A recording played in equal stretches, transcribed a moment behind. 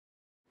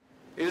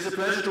It is a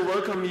pleasure to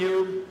welcome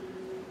you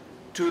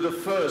to the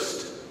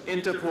first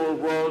Interpol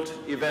World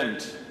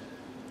event.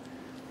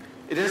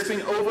 It has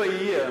been over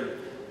a year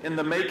in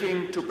the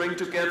making to bring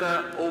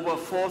together over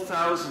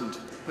 4,000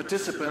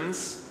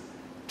 participants,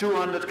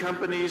 200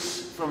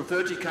 companies from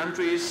 30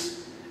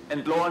 countries,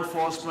 and law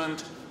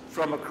enforcement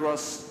from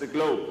across the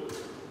globe.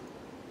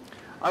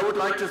 I would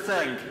like to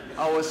thank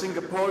our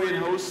Singaporean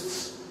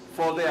hosts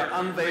for their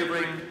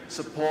unwavering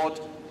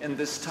support in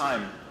this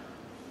time.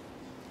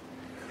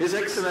 His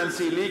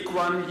Excellency Lee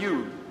Kuan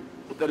Yew,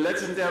 the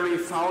legendary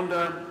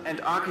founder and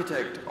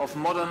architect of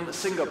modern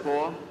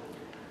Singapore,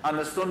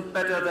 understood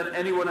better than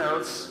anyone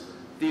else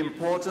the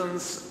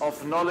importance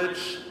of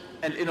knowledge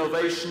and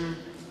innovation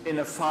in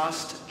a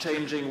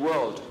fast-changing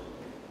world.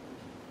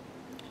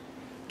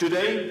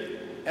 Today,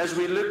 as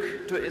we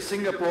look to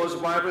Singapore's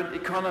vibrant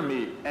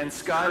economy and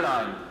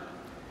skyline,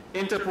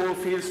 Interpol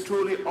feels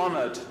truly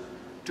honored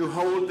to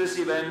hold this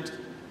event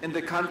in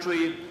the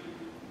country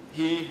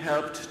he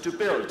helped to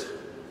build.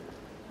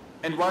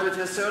 And while it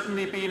has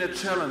certainly been a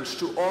challenge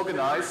to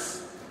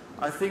organize,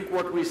 I think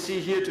what we see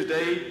here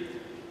today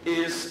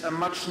is a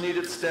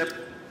much-needed step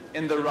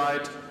in the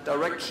right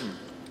direction.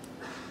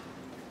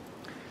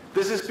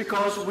 This is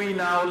because we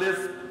now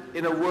live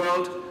in a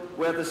world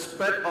where the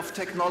spread of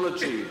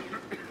technology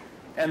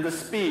and the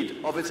speed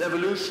of its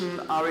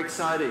evolution are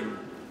exciting,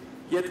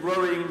 yet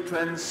worrying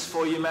trends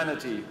for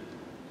humanity.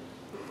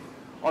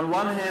 On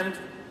one hand,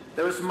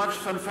 there is much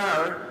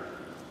fanfare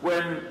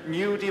when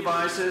new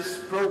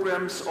devices,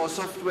 programs or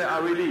software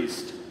are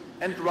released,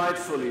 and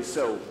rightfully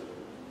so.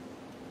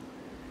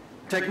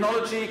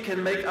 Technology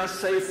can make us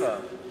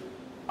safer,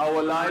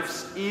 our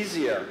lives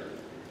easier,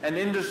 and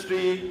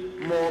industry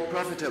more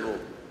profitable.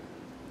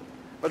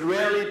 But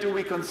rarely do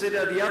we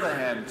consider the other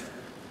hand,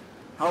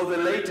 how the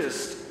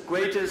latest,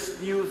 greatest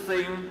new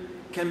thing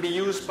can be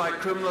used by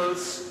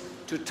criminals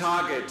to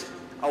target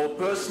our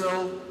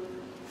personal,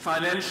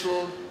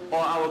 financial, or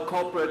our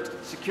corporate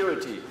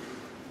security.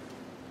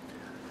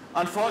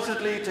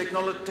 Unfortunately,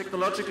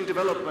 technological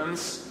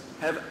developments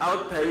have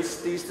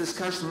outpaced these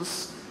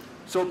discussions,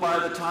 so by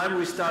the time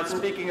we start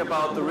speaking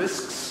about the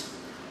risks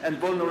and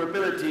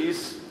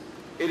vulnerabilities,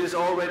 it is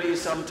already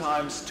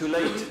sometimes too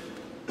late.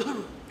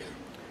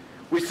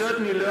 We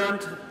certainly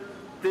learned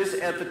this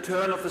at the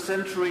turn of the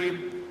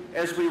century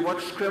as we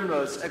watched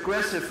criminals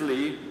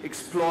aggressively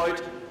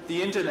exploit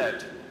the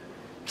internet,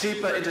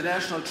 cheaper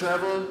international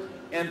travel,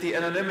 and the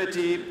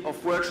anonymity of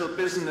virtual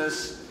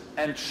business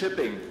and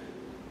shipping.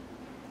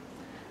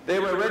 They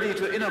were ready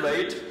to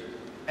innovate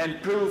and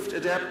proved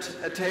adept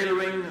at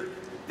tailoring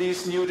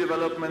these new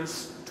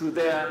developments to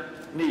their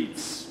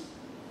needs.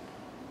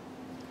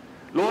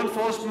 Law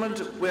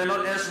enforcement were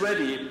not as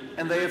ready,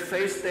 and they have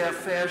faced their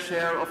fair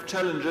share of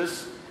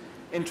challenges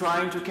in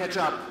trying to catch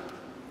up.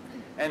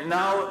 And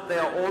now they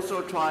are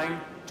also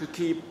trying to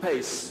keep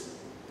pace.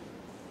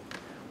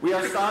 We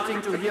are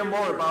starting to hear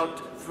more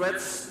about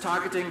threats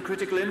targeting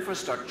critical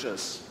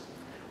infrastructures,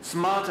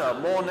 smarter,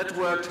 more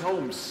networked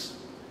homes,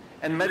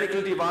 and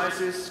medical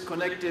devices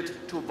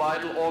connected to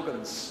vital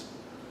organs.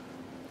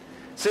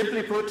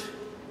 Simply put,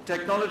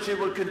 technology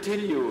will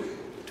continue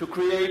to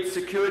create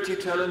security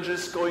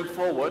challenges going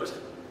forward,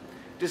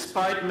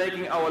 despite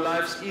making our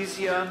lives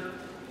easier,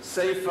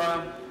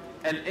 safer,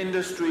 and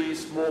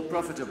industries more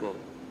profitable.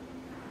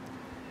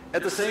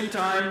 At the same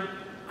time,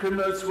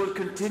 criminals will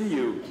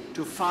continue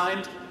to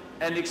find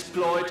and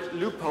exploit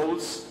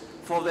loopholes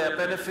for their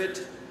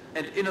benefit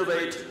and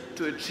innovate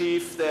to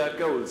achieve their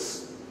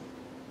goals.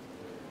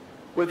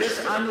 With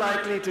this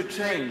unlikely to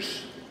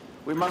change,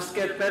 we must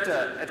get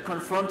better at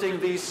confronting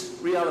these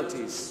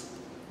realities.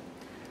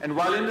 And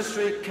while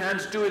industry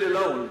can't do it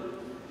alone,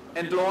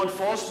 and law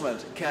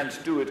enforcement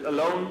can't do it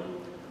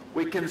alone,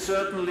 we can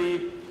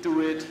certainly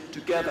do it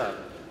together.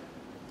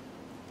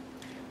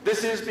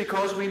 This is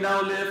because we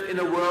now live in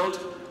a world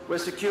where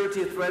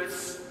security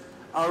threats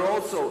are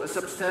also a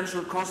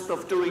substantial cost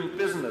of doing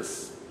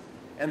business,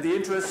 and the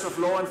interests of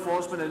law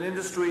enforcement and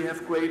industry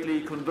have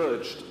greatly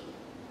converged.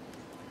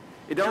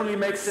 It only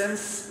makes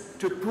sense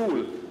to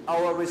pool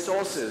our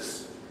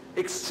resources,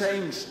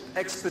 exchange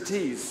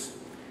expertise,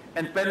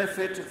 and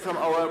benefit from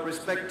our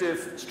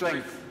respective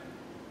strength.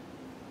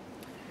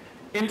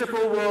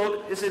 Interpol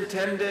World is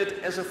intended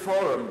as a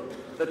forum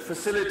that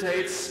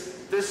facilitates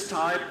this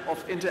type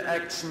of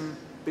interaction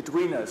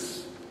between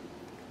us.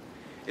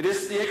 It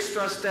is the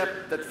extra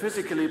step that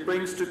physically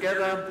brings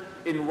together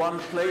in one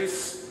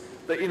place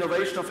the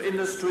innovation of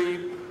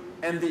industry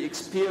and the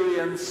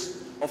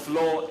experience of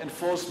law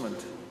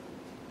enforcement.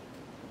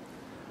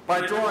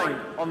 By drawing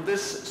on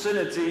this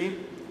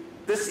synergy,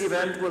 this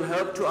event will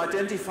help to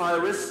identify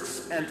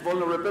risks and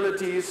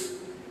vulnerabilities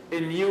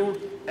in new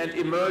and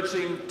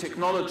emerging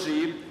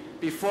technology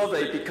before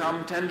they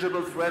become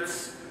tangible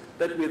threats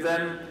that we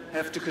then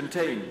have to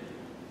contain.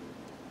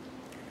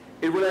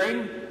 It will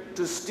aim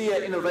to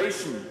steer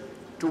innovation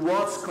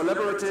towards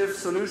collaborative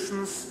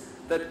solutions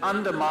that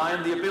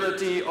undermine the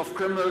ability of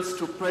criminals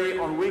to prey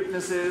on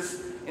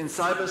weaknesses in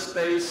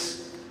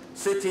cyberspace,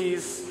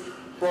 cities,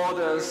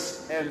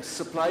 borders, and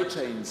supply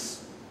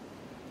chains.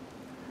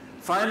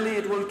 Finally,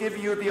 it will give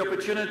you the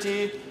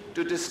opportunity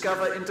to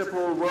discover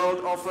Interpol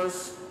World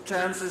offers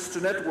chances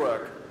to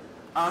network,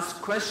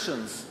 ask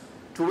questions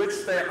to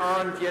which there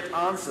aren't yet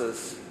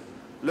answers,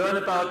 learn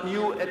about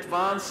new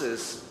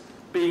advances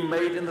being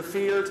made in the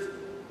field,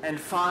 and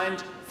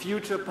find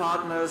future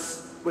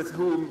partners with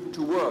whom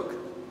to work.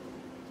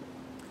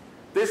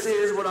 This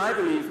is what I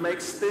believe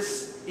makes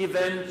this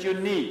event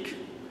unique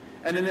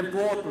and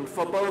important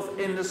for both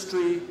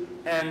industry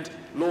and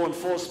law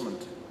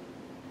enforcement.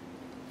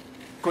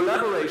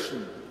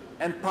 Collaboration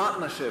and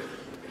partnership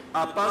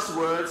are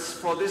buzzwords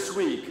for this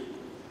week,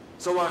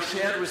 so our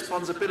shared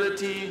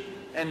responsibility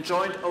and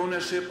joint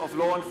ownership of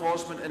law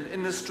enforcement and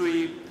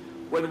industry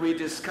when we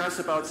discuss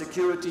about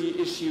security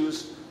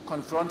issues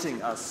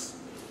confronting us.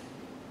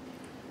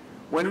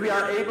 When we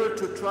are able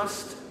to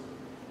trust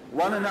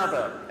one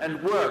another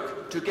and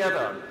work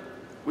together,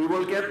 we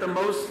will get the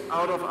most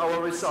out of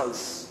our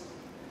results.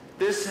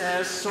 This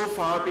has so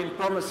far been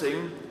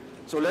promising,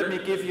 so let me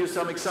give you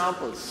some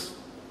examples.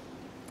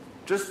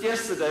 Just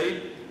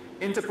yesterday,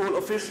 Interpol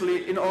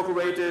officially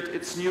inaugurated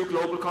its new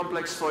Global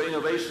Complex for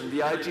Innovation, the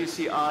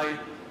IGCI,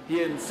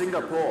 here in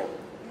Singapore,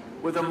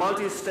 with a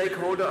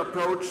multi-stakeholder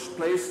approach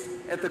placed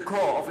at the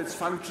core of its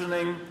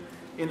functioning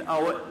in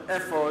our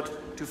effort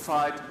to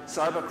fight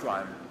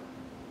cybercrime.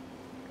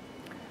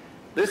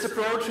 This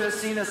approach has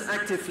seen us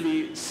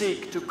actively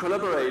seek to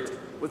collaborate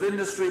with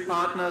industry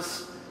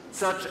partners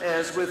such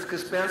as with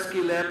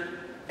Kaspersky Lab,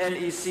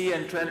 NEC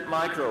and Trend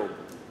Micro.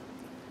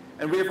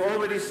 And we have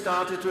already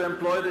started to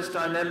employ this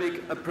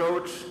dynamic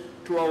approach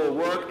to our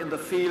work in the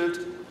field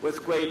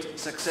with great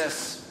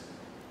success.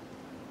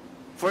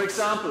 For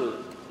example,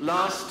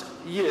 last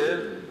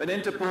year, when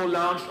Interpol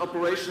launched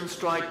Operation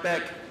Strike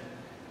Back,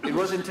 it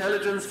was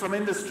intelligence from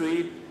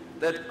industry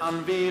that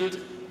unveiled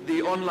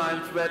the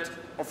online threat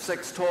of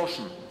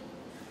sextortion.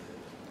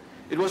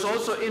 It was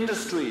also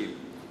industry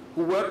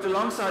who worked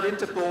alongside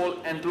Interpol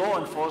and law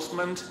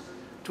enforcement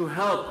to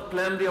help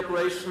plan the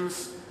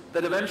operations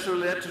that eventually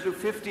led to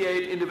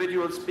 58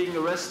 individuals being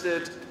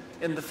arrested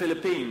in the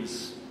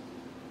Philippines.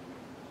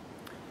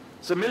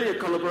 Familiar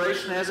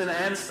collaboration has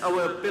enhanced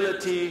our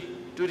ability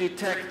to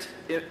detect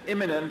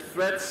imminent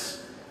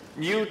threats,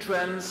 new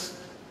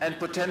trends, and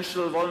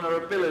potential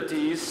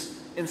vulnerabilities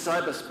in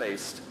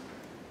cyberspace.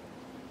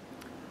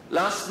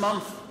 Last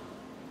month,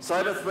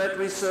 cyber threat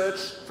research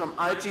from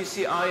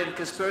IGCI and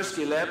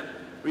Kaspersky Lab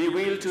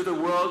revealed to the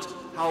world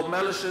how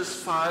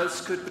malicious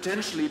files could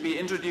potentially be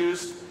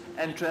introduced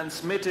and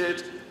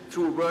transmitted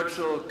through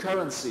virtual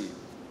currency.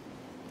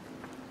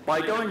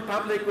 By going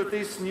public with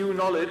this new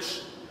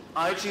knowledge,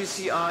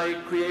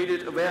 IGCI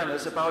created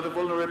awareness about a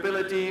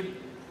vulnerability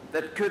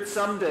that could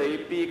someday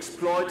be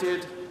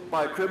exploited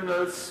by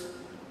criminals,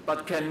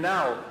 but can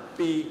now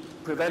be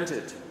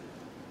prevented.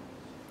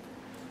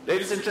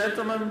 Ladies and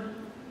gentlemen,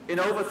 in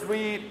over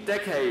 3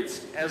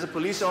 decades as a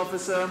police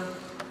officer,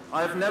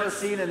 I have never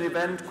seen an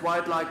event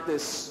quite like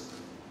this.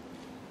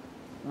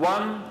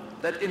 One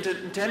that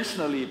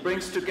intentionally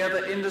brings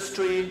together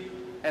industry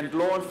and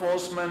law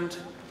enforcement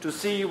to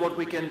see what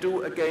we can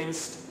do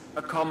against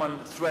a common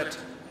threat.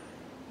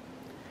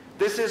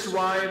 This is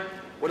why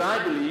what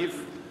I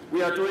believe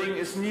we are doing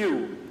is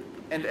new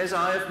and, as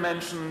I have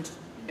mentioned,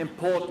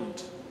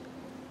 important,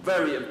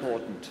 very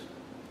important.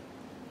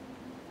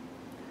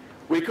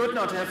 We could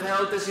not have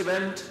held this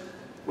event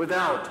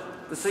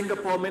without the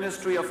Singapore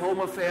Ministry of Home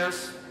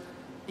Affairs,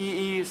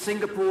 EE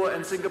Singapore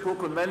and Singapore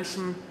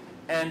Convention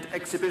and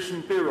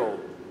Exhibition Bureau.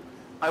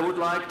 I would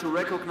like to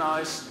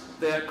recognize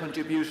their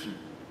contribution.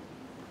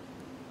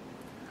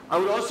 I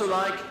would also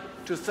like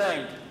to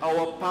thank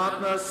our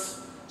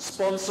partners,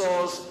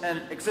 sponsors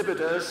and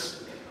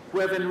exhibitors who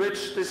have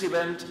enriched this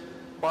event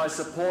by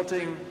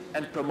supporting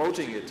and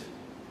promoting it.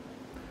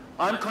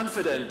 I'm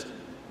confident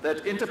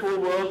that Interpol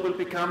World will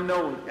become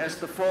known as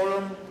the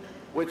forum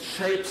which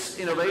shapes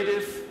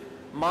innovative,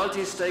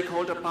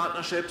 multi-stakeholder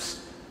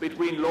partnerships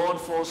between law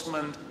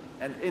enforcement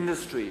and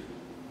industry.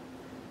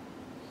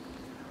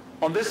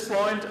 On this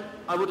point,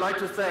 I would like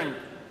to thank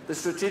the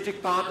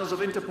strategic partners of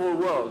Interpol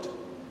World,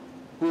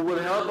 who will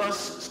help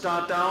us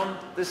start down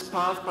this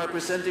path by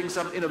presenting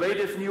some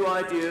innovative new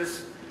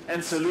ideas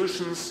and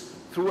solutions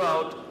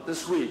throughout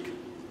this week.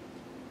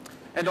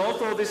 And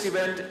although this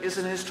event is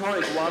an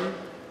historic one,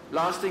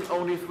 lasting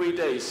only 3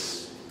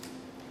 days,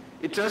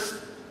 it's just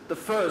the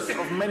first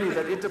of many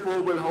that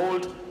Interpol will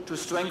hold to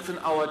strengthen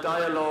our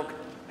dialogue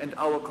and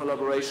our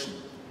collaboration.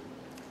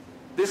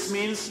 This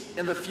means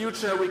in the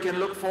future we can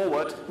look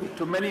forward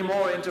to many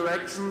more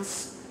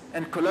interactions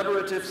and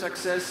collaborative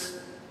success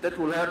that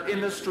will help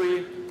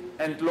industry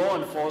and law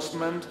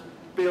enforcement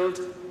build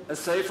a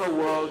safer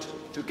world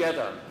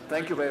together.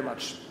 Thank you very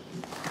much.